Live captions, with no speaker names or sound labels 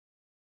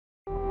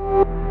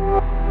Hello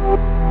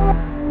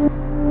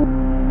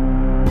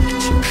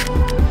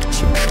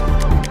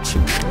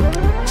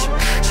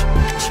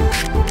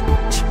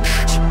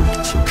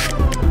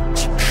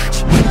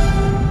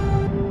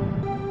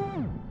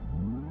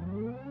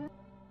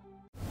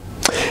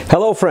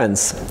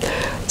friends!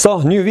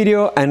 So new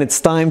video, and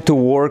it's time to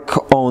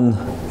work on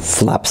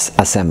flaps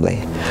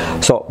assembly.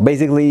 So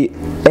basically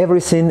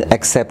everything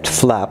except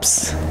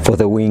flaps for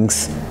the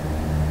wings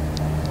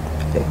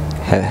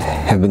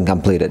have been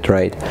completed,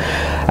 right?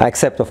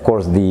 Except of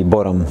course the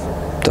bottom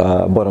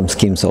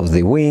schemes of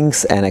the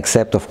wings, and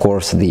except of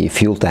course the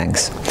fuel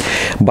tanks.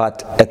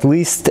 But at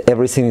least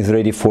everything is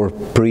ready for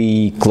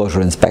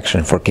pre-closure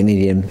inspection, for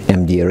Canadian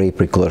MDRA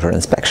pre-closure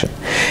inspection.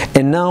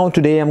 And now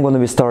today I'm going to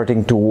be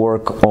starting to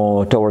work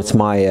towards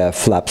my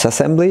flaps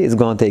assembly. It's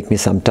going to take me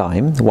some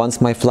time.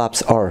 Once my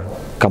flaps are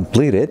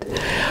completed,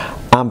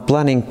 I'm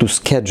planning to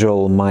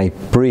schedule my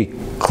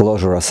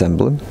pre-closure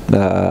assembly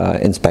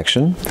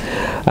inspection.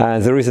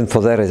 The reason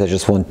for that is I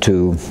just want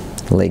to,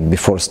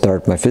 before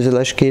start my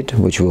fuselage kit,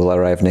 which will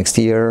arrive next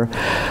year,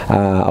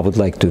 I would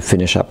like to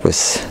finish up with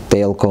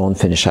tail cone,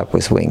 finish up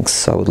with wings.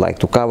 So I would like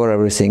to cover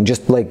everything,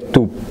 just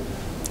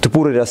to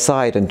put it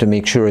aside and to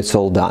make sure it's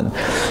all done.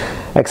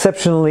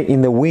 Exceptionally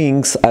in the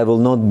wings, I will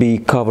not be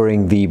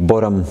covering the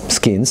bottom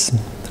skins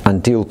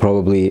until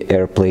probably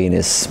airplane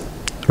is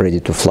ready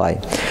to fly.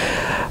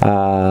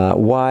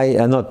 Why?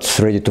 Not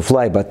ready to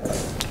fly, but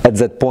at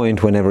that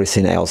point when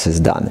everything else is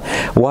done.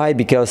 Why?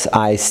 Because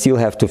I still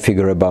have to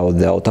figure about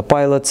the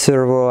autopilot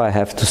servo, I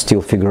have to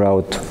still figure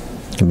out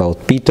about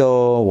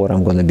pitot, what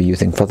I'm going to be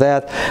using for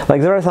that.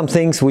 There are some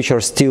things which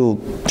are still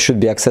should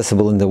be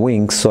accessible in the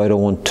wings, so I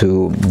don't want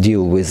to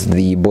deal with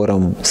the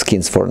bottom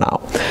skins for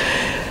now.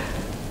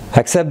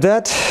 Except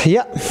that,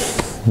 yeah,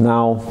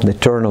 now the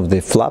turn of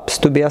the flaps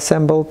to be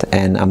assembled,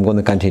 and I'm going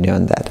to continue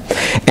on that.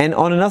 And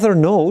on another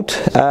note,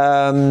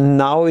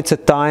 now it's a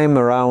time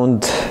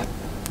around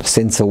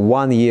since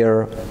 1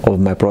 year of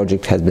my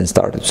project has been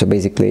started. So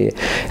basically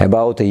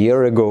about a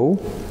year ago,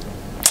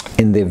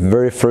 in the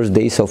very first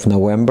days of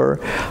November,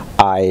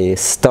 I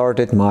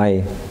started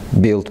my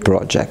build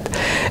project,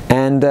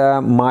 and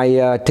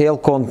my tail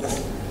cone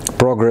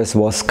progress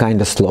was kind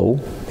of slow.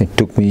 It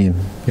took me,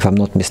 if I'm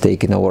not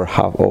mistaken,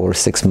 over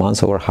 6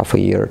 months, over half a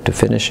year to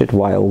finish it,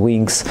 while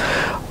wings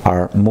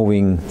are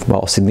moving,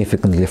 well,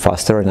 significantly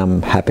faster, and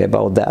I'm happy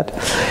about that.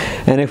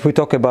 And if we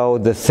talk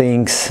about the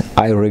things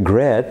I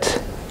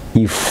regret,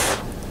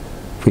 if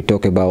we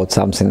talk about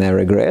something I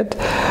regret,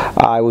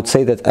 I would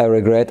say that I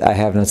regret I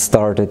have not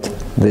started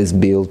this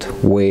build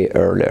way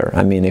earlier.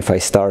 I mean, if I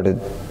started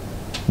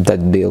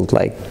that build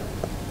 3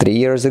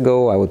 years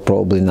ago, I would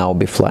probably now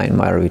be flying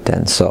my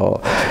RV-10. So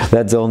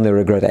that's the only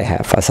regret I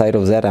have. Aside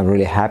of that, I'm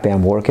really happy.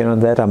 I'm working on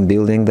that. I'm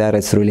building that.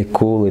 It's really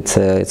cool. It's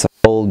a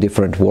whole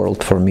different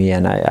world for me,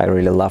 and I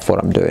really love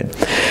what I'm doing.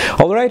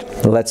 All right,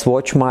 let's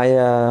watch my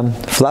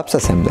flaps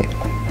assembly.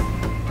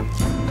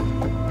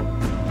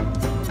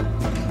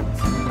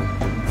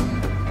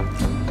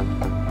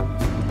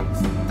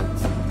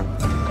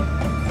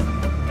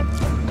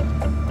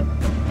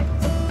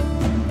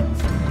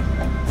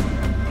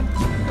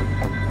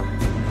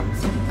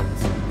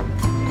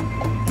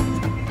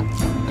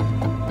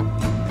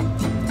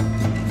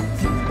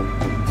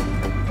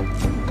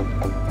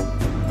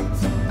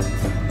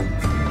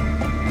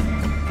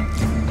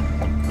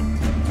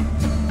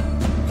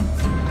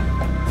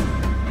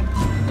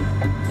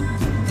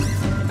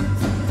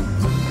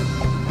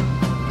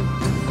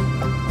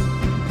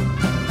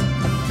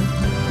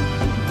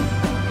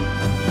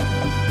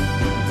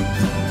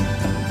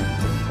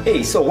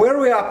 Hey, so where are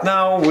we up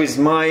now with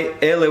my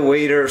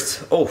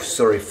elevators,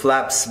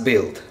 flaps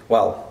build?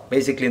 Well,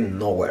 basically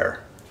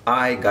nowhere.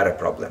 I got a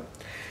problem.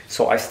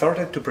 So I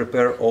started to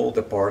prepare all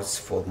the parts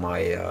for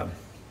my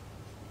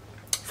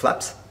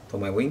flaps, for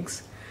my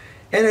wings,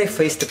 and I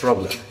faced a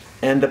problem.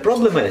 And the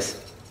problem is,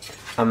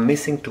 I'm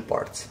missing 2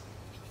 parts.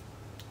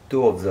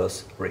 2 of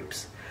those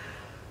ribs.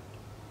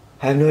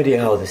 I have no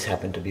idea how this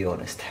happened, to be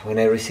honest. When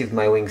I received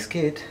my wings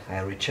kit, I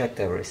rechecked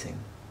everything,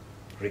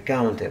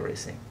 recount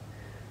everything.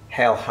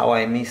 Hell, how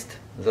I missed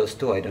those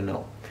 2, I don't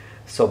know.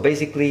 So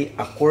basically,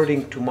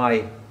 according to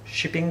my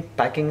shipping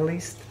packing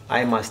list,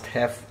 I must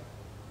have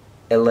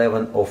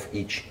 11 of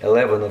each.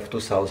 11 of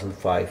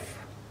 2005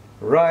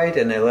 right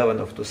and 11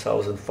 of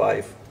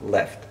 2005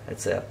 left.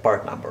 That's a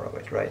part number of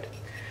it, right?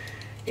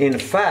 In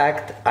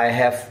fact, I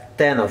have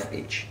 10 of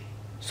each.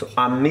 So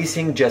I'm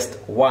missing just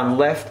 1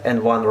 left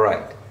and 1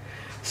 right.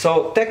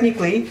 So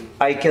technically,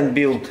 I can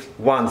build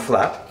 1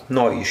 flap,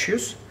 no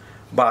issues.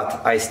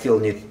 But I still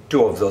need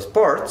 2 of those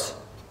parts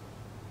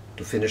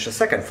to finish a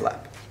 2nd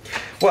flap.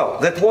 Well,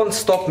 that won't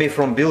stop me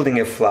from building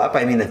a flap,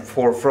 I mean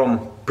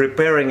from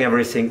preparing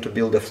everything to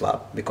build a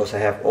flap, because I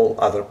have all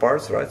other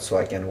parts, right, so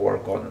I can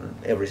work on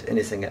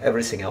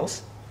everything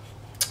else.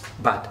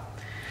 But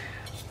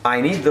I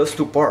need those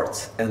 2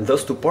 parts, and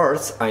those 2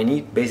 parts I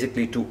need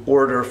basically to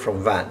order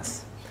from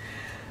Vans.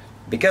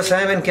 Because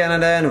I'm in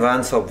Canada and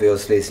Vans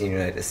obviously is in the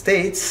United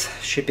States,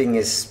 shipping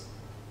is,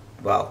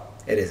 well,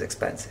 it is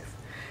expensive.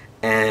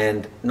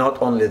 and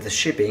not only the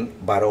shipping,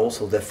 but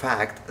also the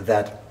fact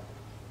that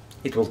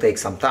it will take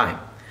some time.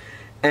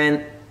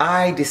 And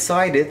I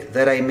decided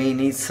that I may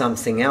need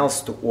something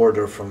else to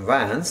order from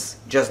Vans,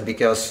 just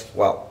because,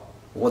 well,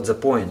 what's the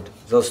point?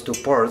 Those two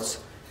parts,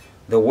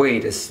 the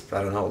weight is,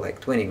 I don't know, like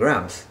 20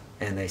 grams,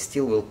 and I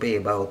still will pay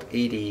about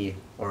 80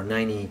 or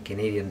 90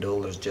 Canadian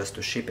dollars just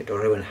to ship it,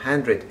 or even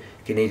 100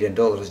 Canadian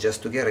dollars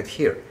just to get it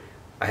here.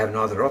 I have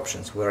no other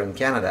options. We're in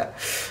Canada.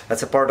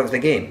 That's a part of the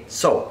game.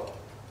 So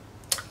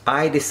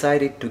I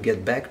decided to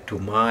get back to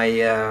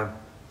my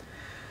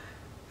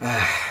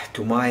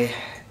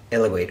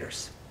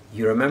elevators.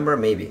 You remember?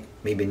 Maybe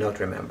not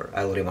remember.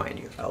 I'll remind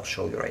you. I'll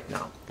show you right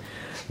now.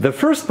 The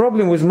first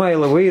problem with my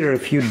elevator,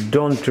 if you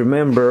don't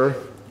remember,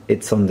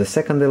 it's on the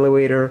second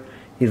elevator,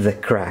 is a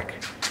crack.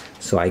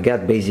 So I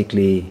got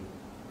basically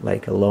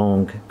like a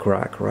long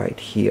crack right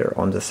here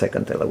on the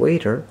second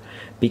elevator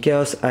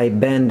because I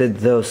bended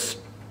those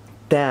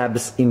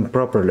tabs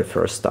improperly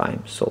first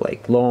time. So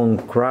like long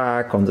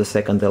crack on the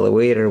second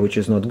elevator, which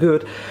is not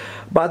good.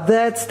 But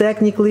that's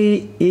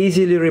technically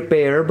easily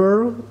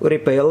repairable.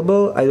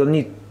 I don't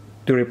need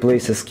to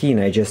replace a skin.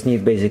 I just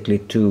need basically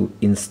to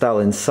install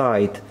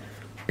inside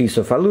piece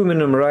of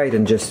aluminum, right,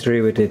 and just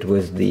rivet it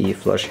with the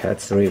flush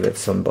heads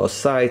rivets on both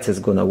sides. It's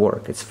gonna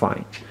work. It's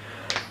fine.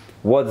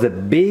 What the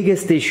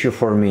biggest issue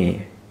for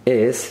me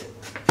is,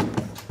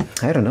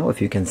 I don't know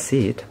if you can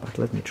see it, but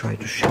let me try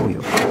to show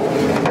you.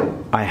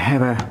 I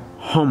have a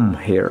hum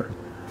here.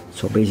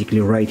 So basically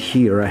right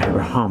here I have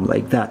a hum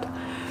like that.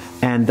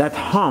 And that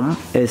hum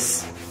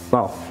is,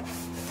 well,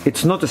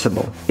 it's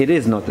noticeable. It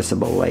is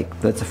noticeable.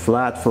 Like that's a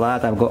flat.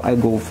 I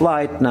go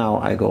flat. Now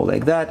I go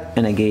like that,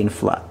 and again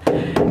flat.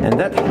 And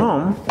that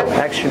hum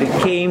actually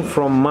came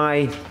from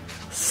my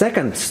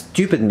second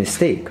stupid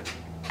mistake.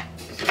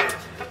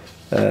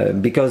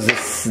 Because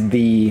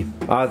the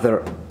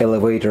other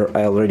elevator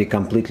I already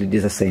completely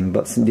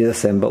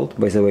disassembled.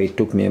 By the way, it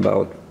took me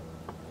about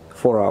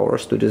 4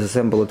 hours to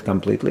disassemble it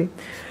completely.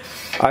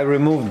 I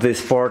removed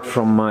this part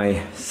from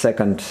my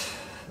second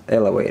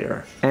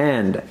elevator,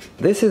 and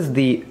this is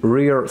the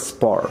rear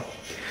spar.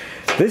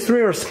 This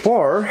rear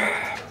spar,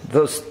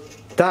 those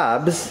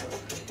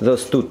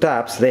two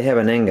tabs, they have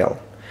an angle,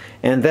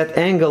 and that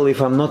angle,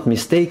 if I'm not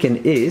mistaken,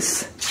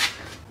 is,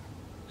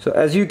 so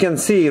as you can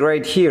see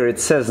right here, it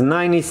says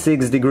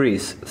 96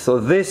 degrees. So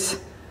this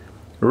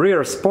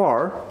rear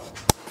spar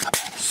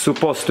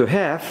supposed to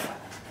have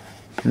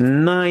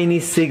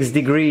 96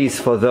 degrees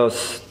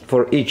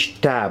for each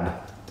tab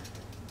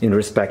in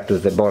respect to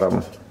the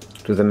bottom,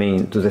 to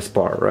the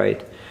spar,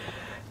 right?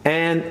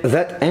 And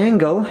that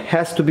angle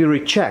has to be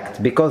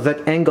rechecked, because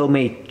that angle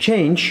may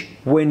change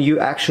when you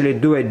actually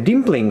do a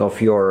dimpling of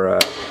your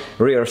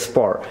rear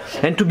spar.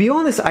 And to be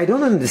honest, I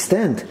don't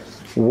understand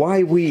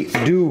why we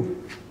do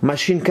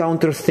machine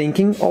counter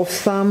thinking of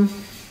some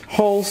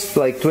holes,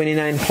 like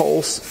 29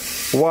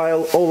 holes,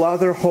 while all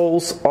other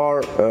holes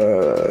are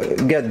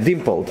get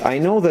dimpled. I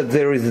know that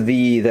there is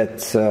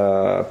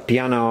that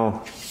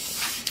piano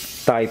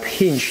type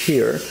hinge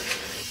here,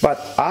 but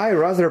I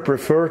rather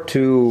prefer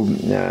to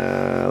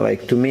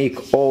to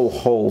make all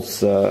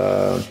holes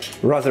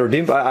rather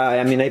dimpled.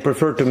 I mean, I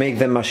prefer to make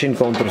them machine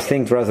counter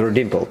think rather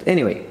dimpled.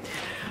 Anyway,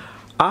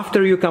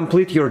 after you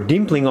complete your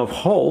dimpling of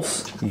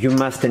holes, you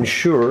must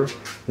ensure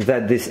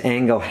that this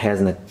angle has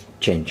not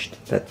changed,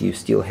 that you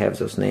still have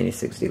those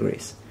 96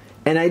 degrees.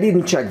 And I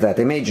didn't check that.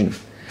 Imagine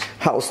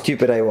how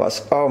stupid I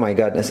was. Oh my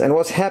goodness. And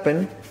what's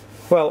happened?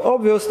 Well,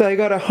 obviously I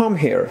got a hum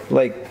here.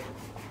 Like,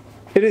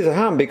 it is a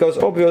hum, because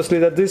obviously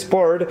that this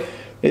part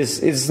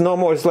is no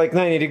more, it's like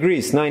 90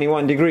 degrees,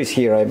 91 degrees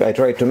here. I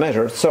tried to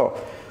measure. So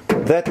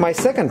that's my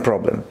second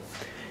problem.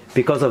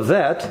 Because of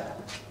that,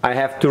 I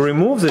have to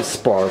remove this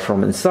spar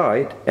from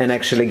inside and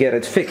actually get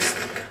it fixed.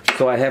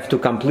 So I have to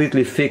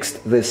completely fix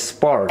this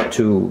spar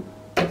to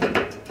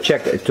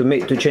check it,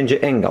 to change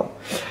the angle.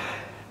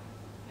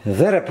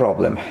 That's a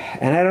problem,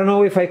 and I don't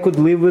know if I could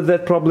live with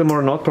that problem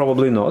or not.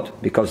 Probably not,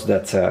 because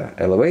that's an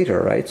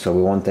elevator, right? So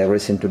we want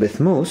everything to be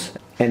smooth.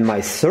 And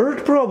my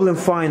third problem,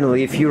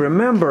 finally, if you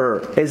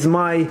remember, is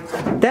my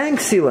tank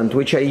sealant,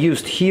 which I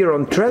used here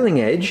on trailing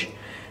edge,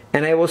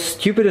 and I was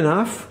stupid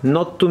enough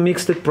not to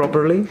mix it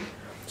properly.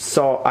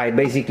 So I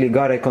basically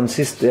got a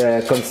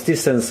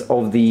consistency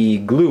of the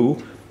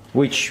glue,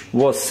 which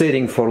was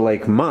sitting for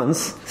like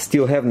months,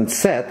 still haven't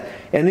set.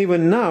 And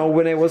even now,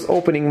 when I was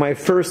opening my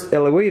first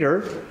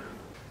elevator,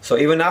 so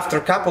even after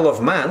a couple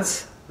of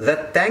months,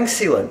 that tank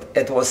sealant,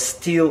 it was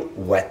still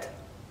wet.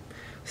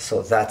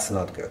 So that's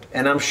not good.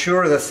 And I'm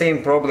sure the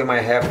same problem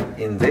I have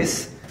in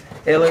this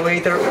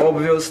elevator,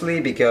 obviously,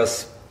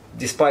 because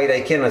despite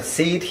I cannot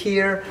see it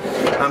here,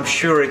 I'm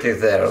sure it is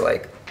there.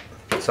 Like,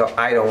 so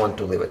I don't want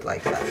to leave it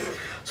like that.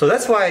 So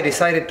that's why I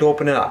decided to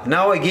open it up.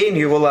 Now again,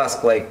 you will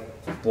ask, like,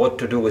 what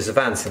to do with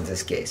Vans in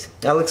this case.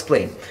 I'll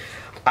explain.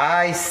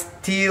 I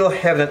still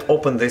haven't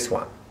opened this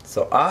one.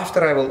 So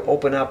after I will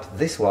open up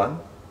this one,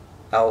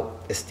 I'll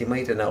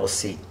estimate and I'll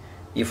see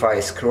if I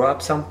screw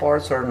up some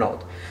parts or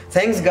not.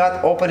 Thanks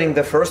God, opening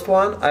the first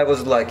one, I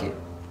was lucky.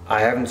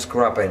 I haven't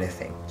screwed up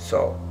anything.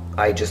 So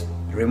I just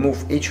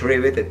remove each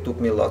rivet. It took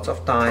me lots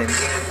of time,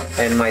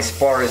 and my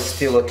spar is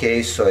still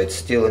okay, so it's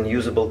still in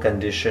usable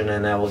condition,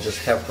 and I will just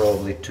have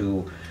probably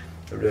to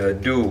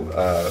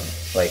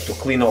to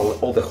clean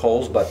all the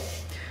holes. But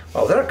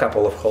well, there are a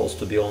couple of holes,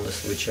 to be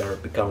honest, which are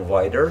become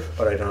wider,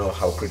 but I don't know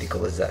how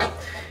critical is that.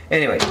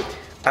 Anyway,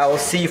 I will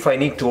see if I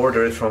need to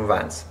order it from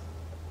Vans.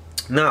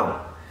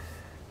 Now,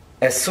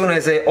 as soon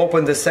as I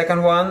open the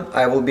second one,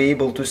 I will be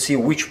able to see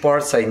which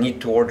parts I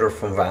need to order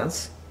from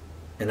Vans,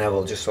 and I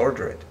will just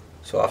order it.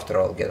 So after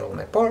I'll get all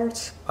my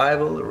parts, I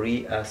will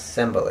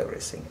reassemble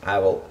everything. I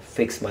will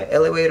fix my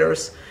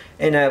elevators,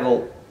 and I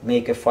will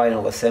make a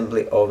final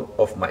assembly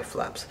of my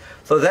flaps.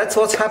 So that's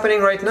what's happening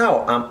right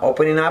now. I'm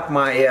opening up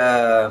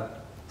my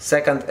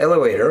second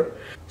elevator.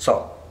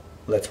 So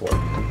let's work.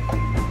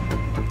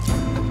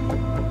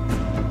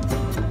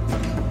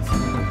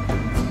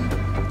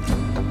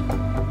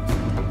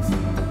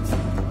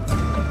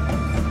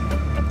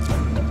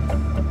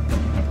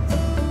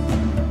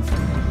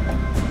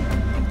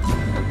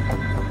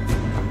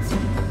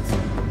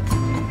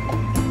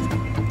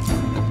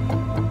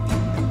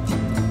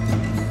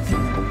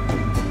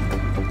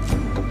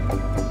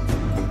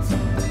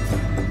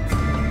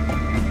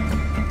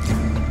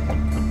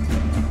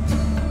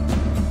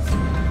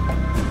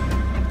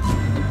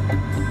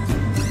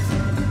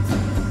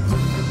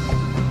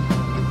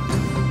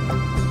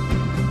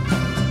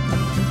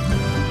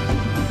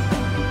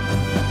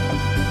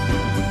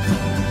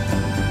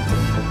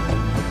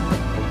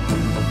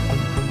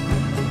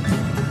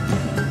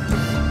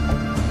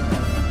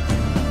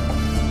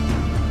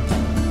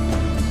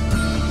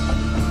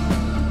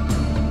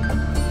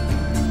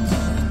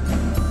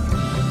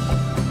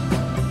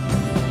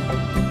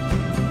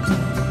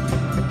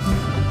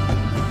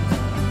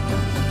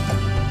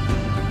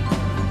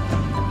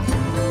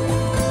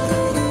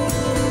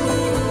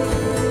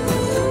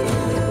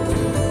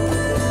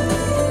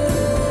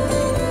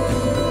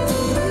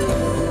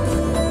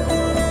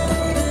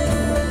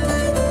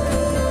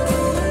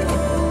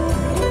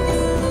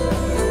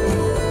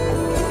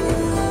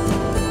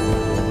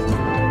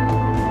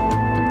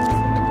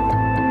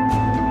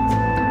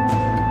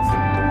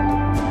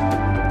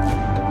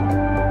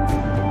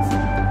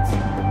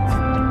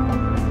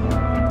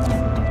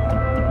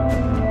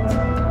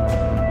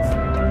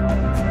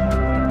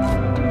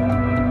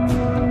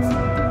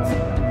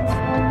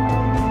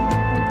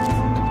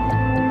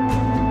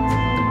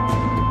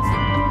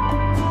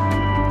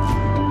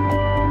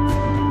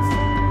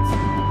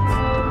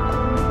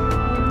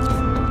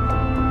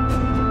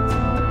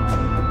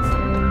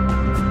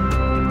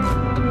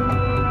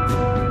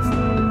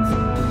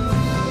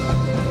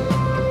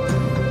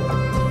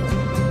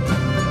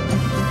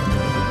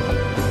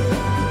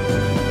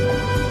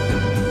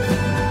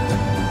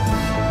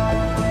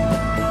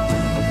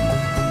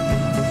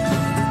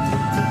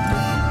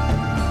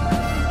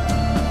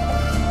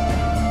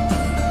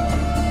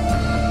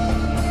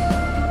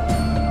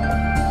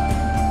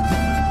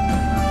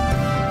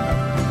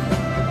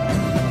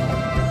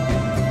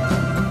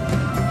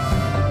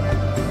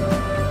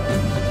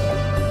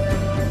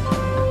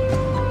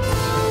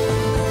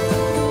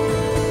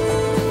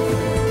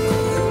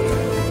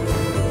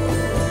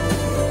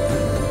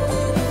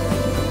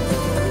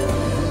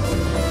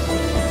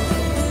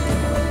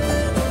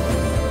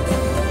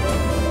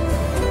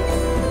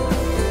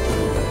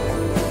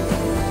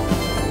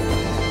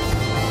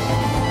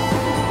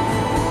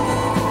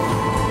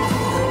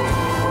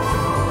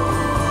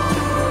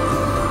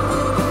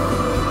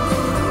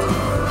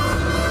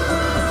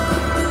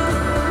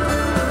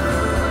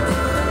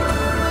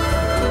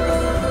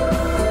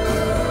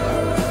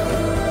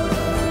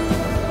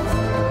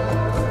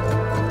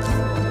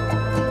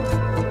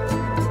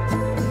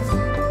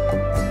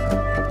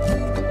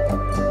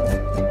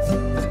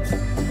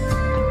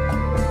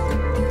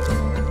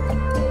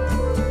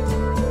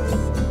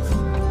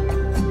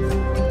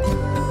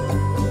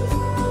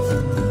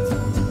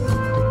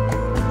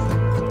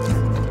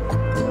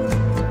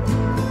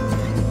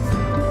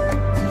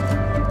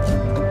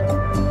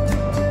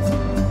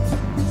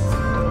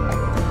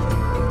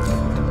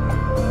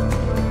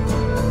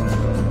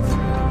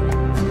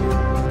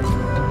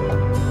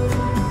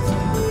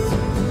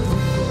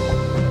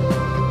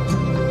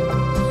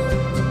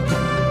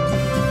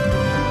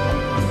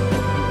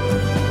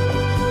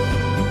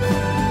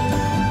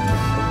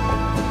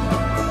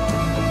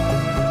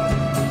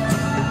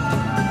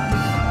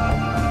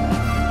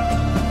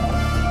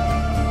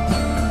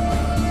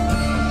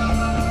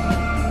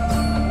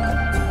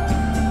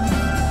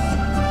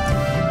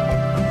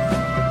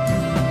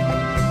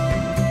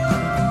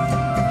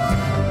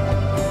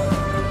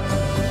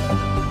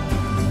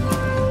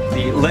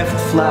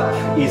 left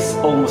flap is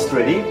almost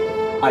ready.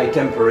 I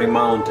temporarily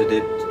mounted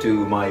it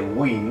to my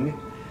wing.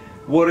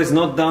 What is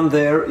not done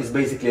there is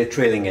basically a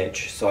trailing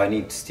edge, so I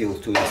need still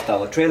to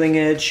install a trailing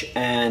edge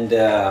and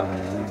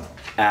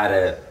add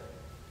a,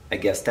 I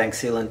guess, tank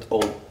sealant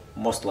or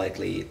most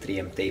likely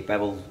 3M tape. I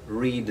will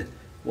read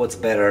what's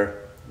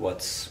better,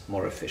 what's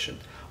more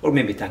efficient, or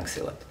maybe tank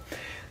sealant.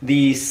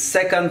 The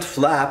second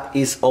flap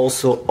is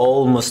also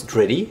almost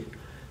ready.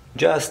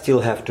 Just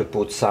still have to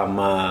put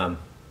some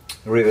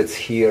rivets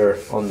here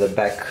on the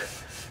back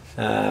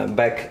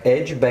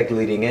back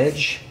leading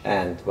edge,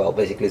 and well,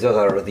 basically those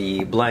are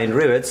the blind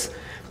rivets,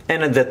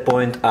 and at that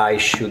point I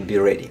should be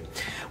ready.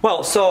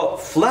 Well, so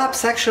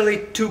flaps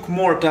actually took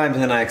more time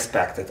than I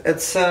expected.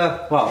 It's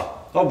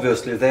well,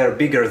 obviously they're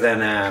bigger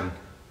than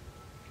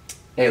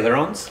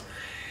ailerons,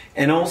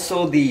 and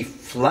also the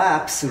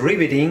flaps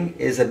riveting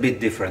is a bit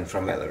different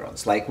from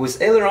ailerons. Like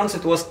with ailerons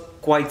it was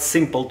quite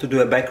simple to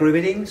do a back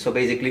riveting, so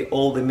basically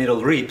all the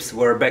middle ribs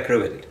were back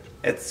riveted.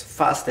 It's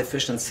fast,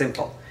 efficient,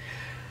 simple.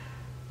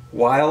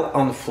 While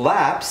on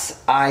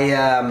flaps,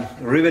 I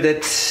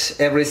riveted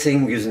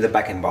everything using the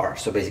backing bar.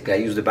 So basically I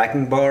used the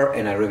backing bar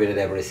and I riveted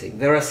everything.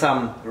 There are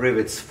some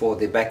rivets for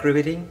the back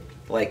riveting,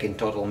 like in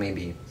total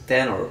maybe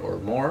 10 or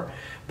more,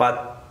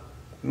 but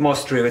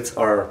most rivets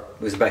are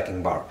with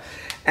backing bar.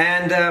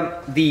 And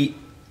the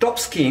top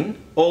skin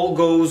all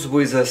goes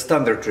with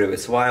standard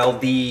rivets, while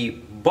the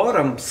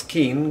bottom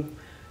skin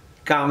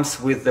comes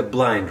with the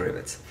blind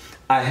rivets.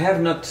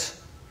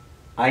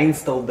 I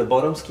installed the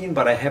bottom skin,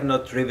 but I have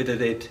not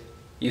riveted it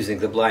using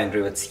the blind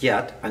rivets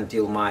yet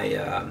until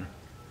my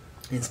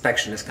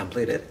inspection is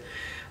completed.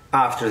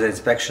 After the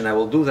inspection I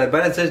will do that,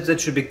 but that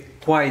should be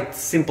quite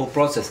simple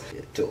process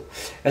too.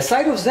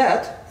 Aside of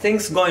that,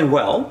 things going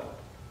well.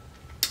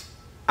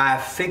 I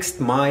have fixed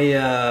my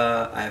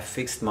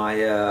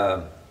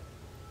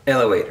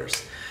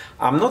elevators.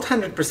 I'm not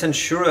 100%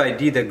 sure I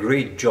did a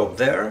great job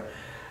there.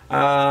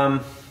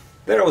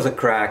 There was a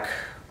crack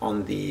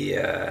on the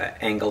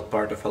angled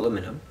part of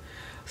aluminum.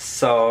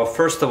 So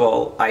first of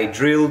all, I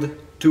drilled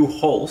 2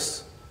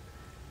 holes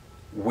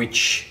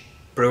which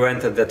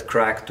prevented that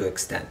crack to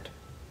extend.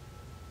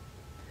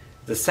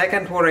 The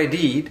second what I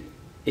did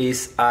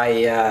is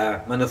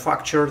I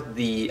manufactured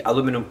the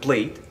aluminum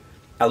plate,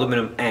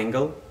 aluminum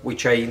angle,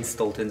 which I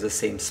installed in the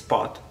same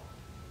spot,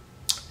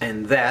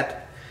 and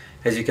that,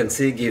 as you can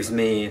see, gives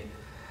me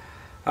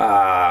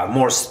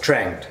more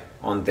strength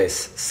on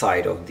this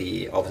side of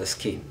the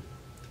skin.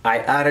 I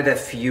added a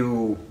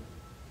few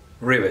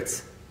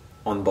rivets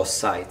on both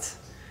sides,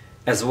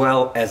 as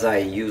well as I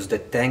used a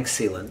tank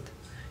sealant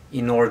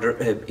in order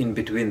in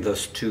between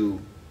those two,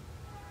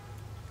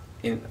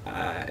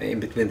 in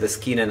between the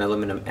skin and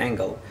aluminum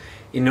angle,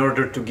 in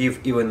order to give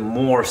even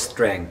more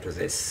strength to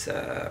this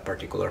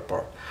particular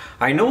part.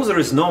 I know there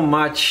is not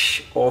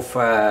much of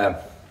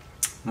a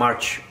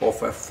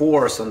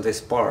force on this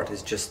part.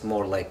 It's just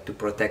more like to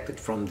protect it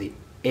from the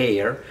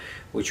air,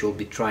 which will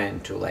be trying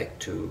to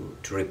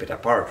rip it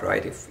apart,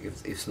 right? If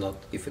it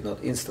not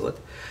install it,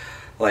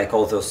 like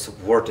all those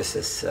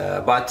vortices.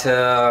 But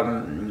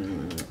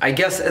I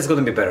guess it's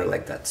going to be better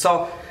like that.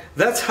 So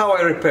that's how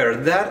I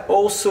repaired that.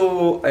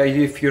 Also,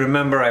 if you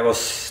remember, I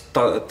was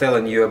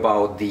telling you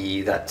about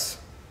that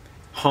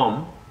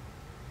hum.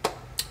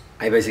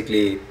 I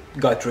basically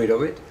got rid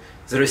of it.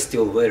 There is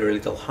still very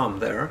little hum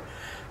there.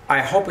 I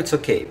hope it's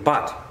okay.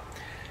 But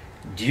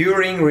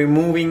during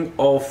removing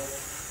of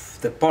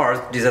the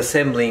part,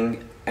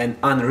 disassembling and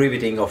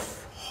unriveting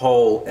of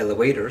whole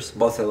elevators,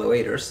 both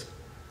elevators,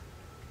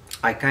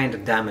 I kind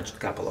of damaged a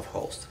couple of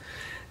holes.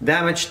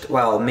 Damaged,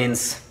 well,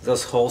 means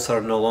those holes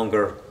are no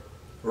longer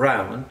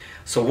round.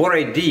 So what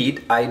I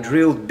did, I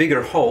drilled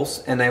bigger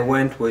holes and I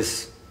went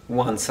with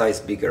one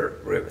size bigger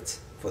rivets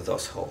for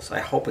those holes. I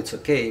hope it's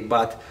okay,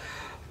 but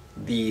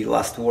the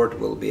last word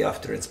will be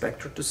after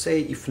inspector to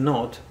say. If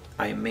not,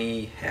 I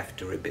may have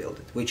to rebuild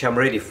it, which I'm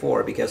ready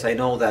for, because I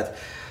know that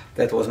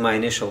that was my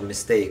initial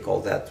mistake.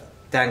 All that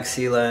tank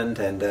sealant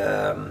and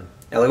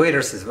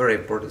elevators is very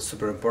important,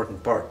 super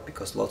important part,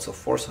 because lots of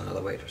force on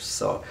elevators.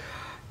 So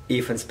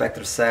if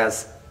inspector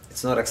says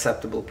it's not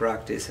acceptable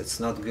practice, it's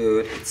not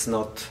good, it's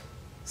not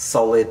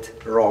solid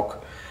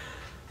rock,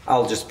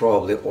 I'll just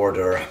probably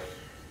order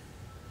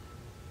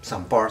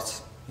some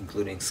parts,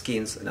 including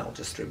skins, and I'll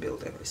just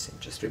rebuild everything,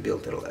 just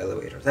rebuild the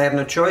elevators. I have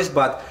no choice,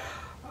 but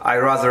I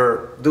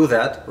rather do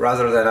that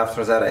rather than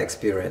after that I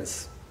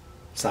experience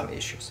some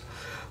issues.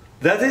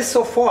 That is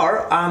so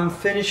far. I'm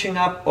finishing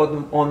up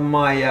on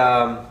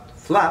my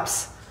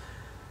flaps,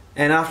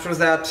 and after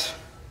that,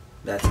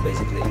 that's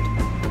basically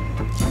it.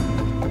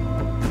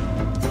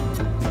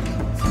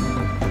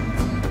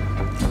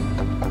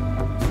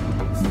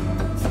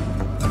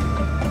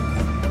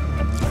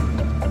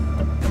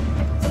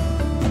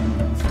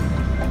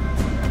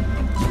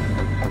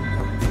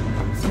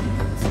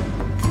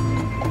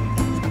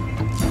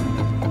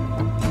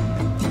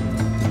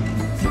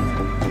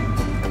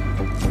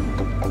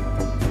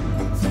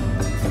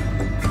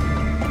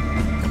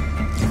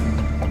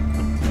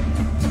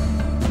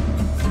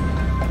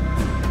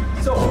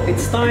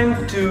 It's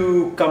time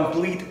to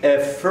complete a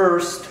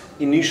first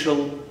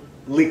initial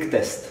leak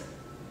test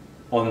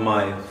on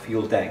my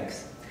fuel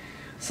tanks.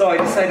 So I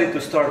decided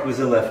to start with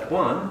the left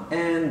one,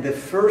 and the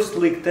first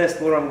leak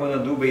test, what I'm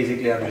gonna do,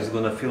 basically I'm just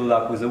gonna fill it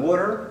up with the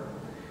water.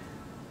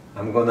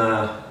 I'm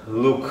gonna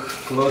look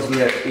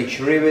closely at each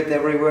rivet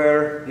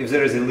everywhere. If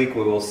there is a leak,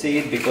 we will see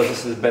it, because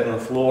this is beton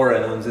floor,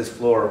 and on this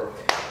floor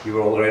you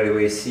will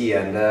already see,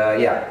 and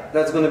yeah,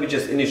 that's gonna be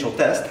just initial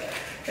test.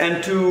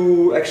 And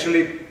to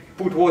actually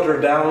put water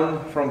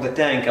down from the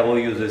tank, I will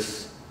use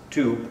this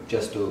tube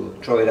just to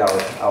throw it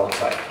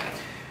outside.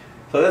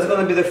 So that's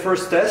going to be the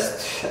first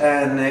test,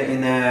 and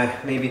in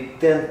maybe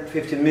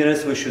 10-15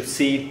 minutes we should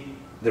see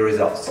the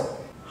results.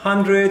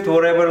 100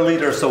 whatever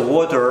liters of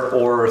water,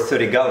 or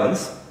 30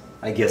 gallons,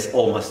 I guess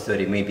almost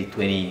 30, maybe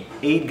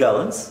 28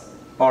 gallons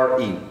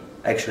are in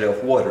actually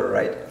of water,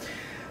 right?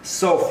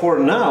 So for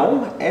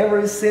now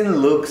everything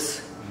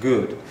looks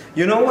good.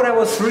 You know what I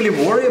was really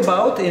worried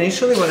about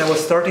initially when I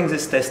was starting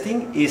this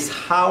testing is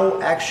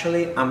how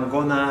actually I'm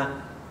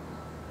gonna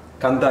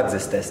conduct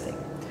this testing.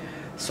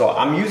 So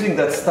I'm using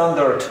that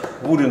standard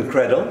wooden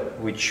cradle,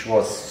 which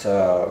was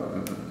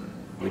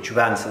which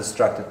Vance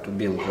instructed to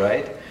build,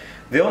 right?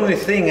 The only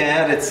thing, I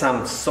added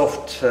some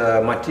soft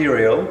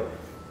material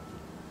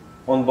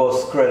on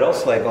both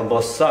cradles, like on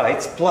both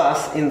sides,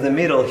 plus in the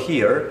middle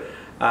here,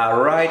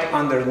 right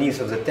underneath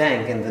of the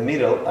tank in the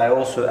middle, I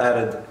also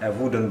added a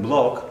wooden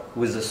block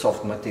with the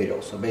soft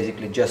material. So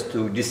basically just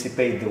to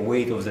dissipate the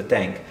weight of the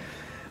tank.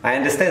 I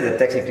understand that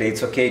technically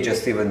it's okay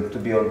just even to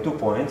be on 2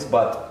 points,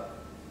 but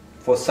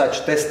for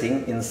such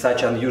testing in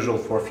such unusual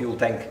for fuel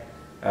tank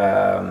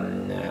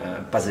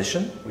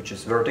position, which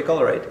is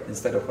vertical, right,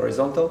 instead of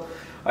horizontal,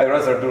 I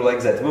rather do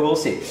like that. We will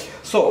see.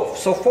 So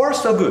far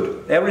so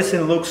good.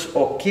 Everything looks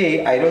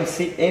okay. I don't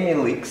see any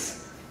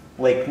leaks,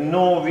 like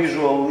no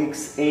visual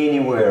leaks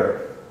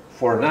anywhere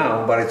for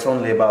now, but it's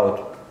only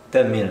about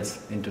 10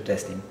 minutes into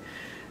testing.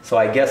 So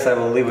I guess I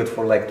will leave it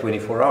for like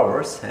 24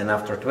 hours, and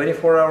after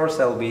 24 hours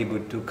I'll be able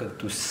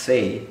to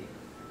say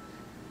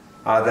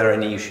are there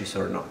any issues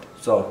or not.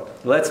 So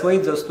let's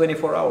wait those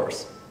 24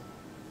 hours.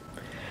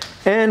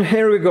 And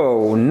here we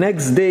go,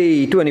 next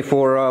day,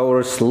 24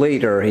 hours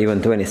later,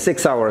 even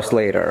 26 hours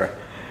later.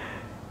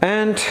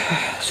 And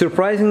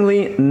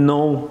surprisingly,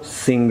 no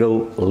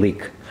single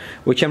leak,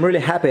 which I'm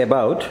really happy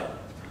about.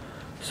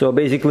 So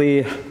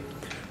basically,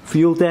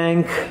 fuel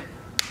tank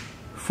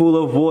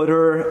full of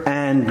water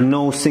and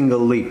no single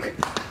leak.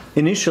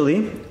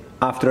 Initially,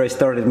 after I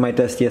started my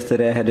test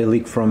yesterday, I had a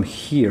leak from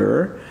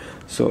here.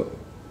 So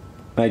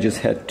I just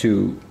had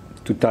to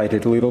tighten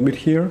it a little bit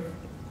here,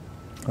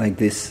 like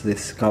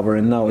this cover,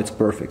 and now it's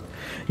perfect.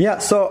 Yeah,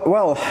 so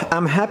well,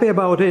 I'm happy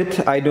about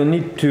it. I don't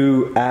need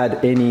to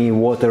add any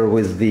water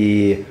with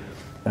the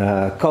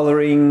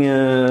coloring,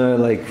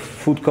 like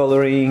food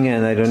coloring,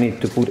 and I don't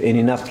need to put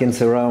any napkins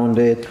around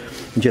it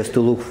just to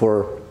look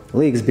for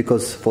leaks,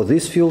 because for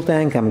this fuel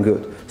tank I'm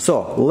good.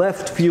 So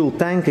left fuel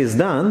tank is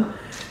done,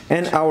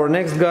 and our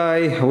next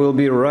guy will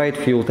be right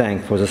fuel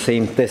tank for the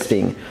same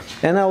testing,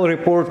 and I'll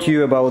report to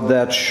you about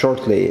that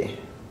shortly.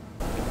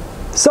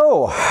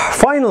 So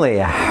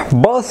finally,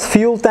 both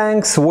fuel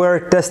tanks were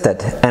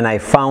tested and I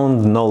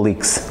found no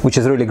leaks, which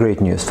is really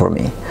great news for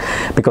me,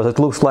 because it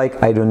looks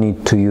like I don't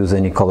need to use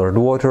any colored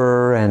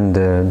water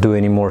and do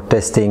any more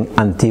testing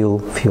until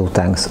fuel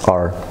tanks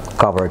are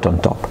covered on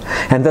top,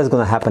 and that's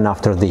going to happen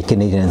after the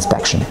Canadian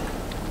inspection.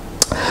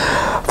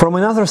 From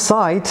another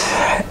side,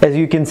 as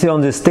you can see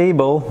on this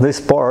table,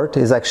 this part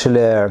is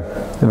actually a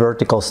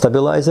vertical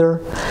stabilizer,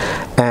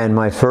 and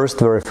my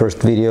very first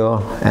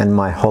video and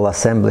my whole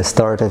assembly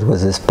started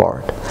with this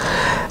part,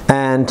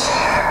 and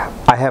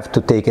I have to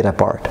take it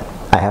apart.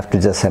 I have to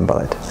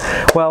disassemble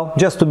it. Well,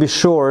 just to be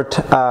short,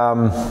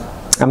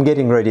 I'm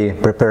getting ready,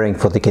 preparing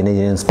for the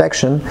Canadian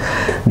inspection,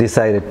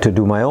 decided to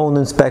do my own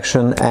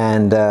inspection,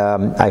 and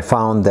I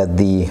found that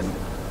the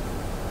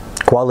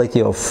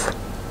quality of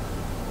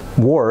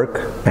work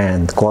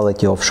and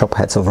quality of shop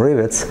heads of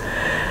rivets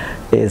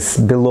is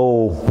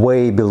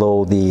way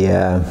below the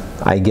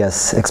I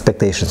guess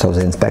expectations of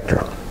the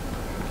inspector.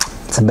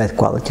 It's a bad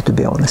quality, to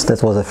be honest.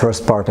 That was the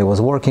first part I was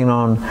working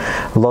on.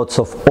 Lots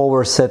of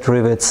overset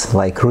rivets,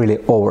 like really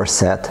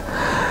overset.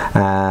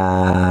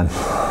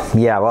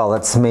 Yeah, well,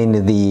 that's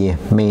mainly the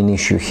main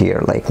issue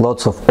here, like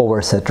lots of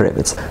overset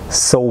rivets.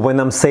 So when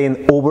I'm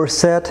saying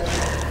overset,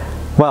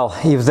 well,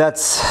 if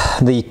that's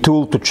the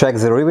tool to check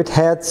the rivet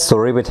head, so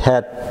rivet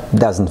head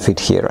doesn't fit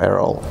here at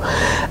all,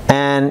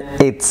 and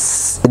it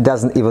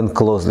doesn't even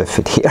closely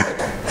fit here.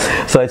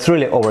 So it's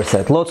really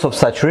overset, lots of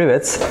such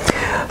rivets.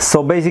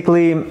 So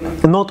basically,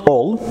 not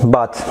all,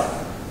 but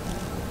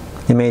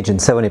imagine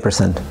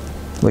 70%,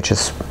 which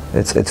is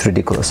it's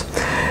ridiculous.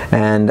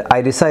 And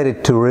I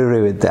decided to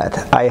re-rivet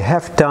that. I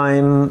have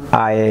time,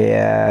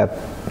 I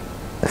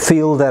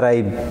feel that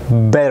I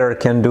better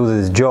can do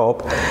this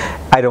job.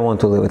 I don't want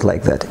to leave it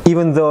like that.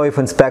 Even though if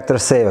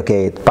inspectors say,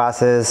 okay, it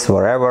passes,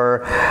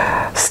 wherever,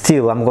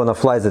 still I'm gonna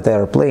fly that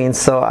airplane,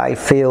 so I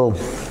feel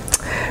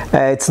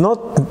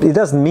it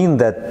doesn't mean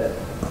that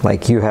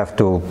like you have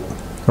to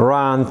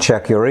run,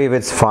 check your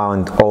rivets,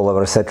 find all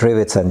overset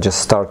rivets and just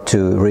start to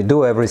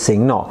redo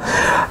everything. No.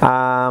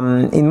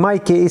 In my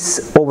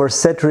case,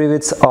 overset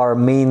rivets are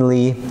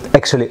mainly,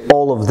 actually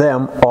all of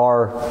them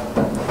are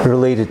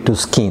related to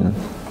skin.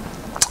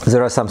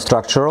 There are some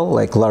structural,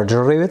 like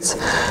larger rivets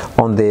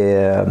on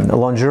the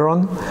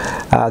longeron.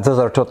 Those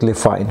are totally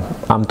fine.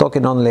 I'm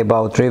talking only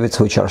about rivets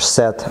which are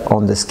set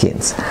on the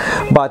skins.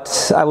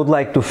 But I would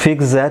like to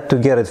fix that, to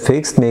get it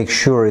fixed, make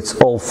sure it's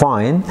all all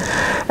fine.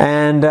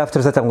 And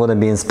after that I'm going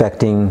to be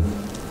inspecting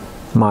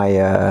my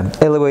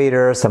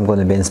elevators, I'm going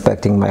to be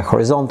inspecting my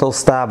horizontal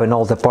stab and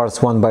all the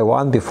parts one by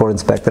one before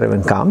inspector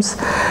even comes,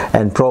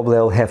 and probably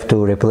I'll have to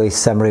replace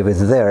some rivets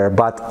there,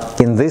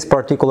 but in this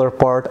particular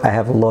part I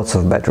have lots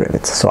of bad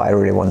rivets, so I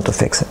really want to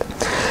fix it.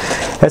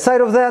 Aside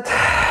of that,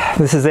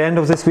 this is the end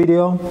of this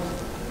video.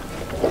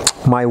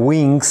 My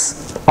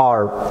wings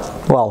are,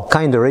 well,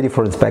 kind of ready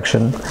for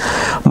inspection.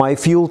 My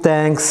fuel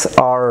tanks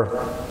are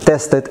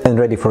tested and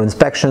ready for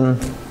inspection.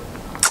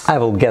 I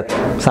will get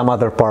some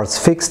other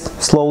parts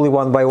fixed slowly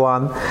one by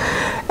one,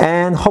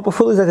 and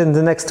hopefully that in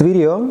the next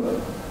video,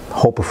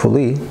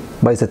 hopefully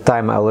by the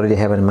time I already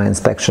have my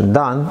inspection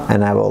done,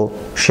 and I will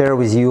share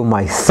with you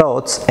my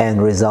thoughts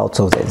and results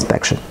of the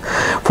inspection.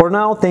 For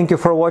now, thank you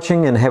for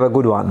watching and have a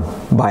good one.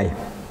 Bye.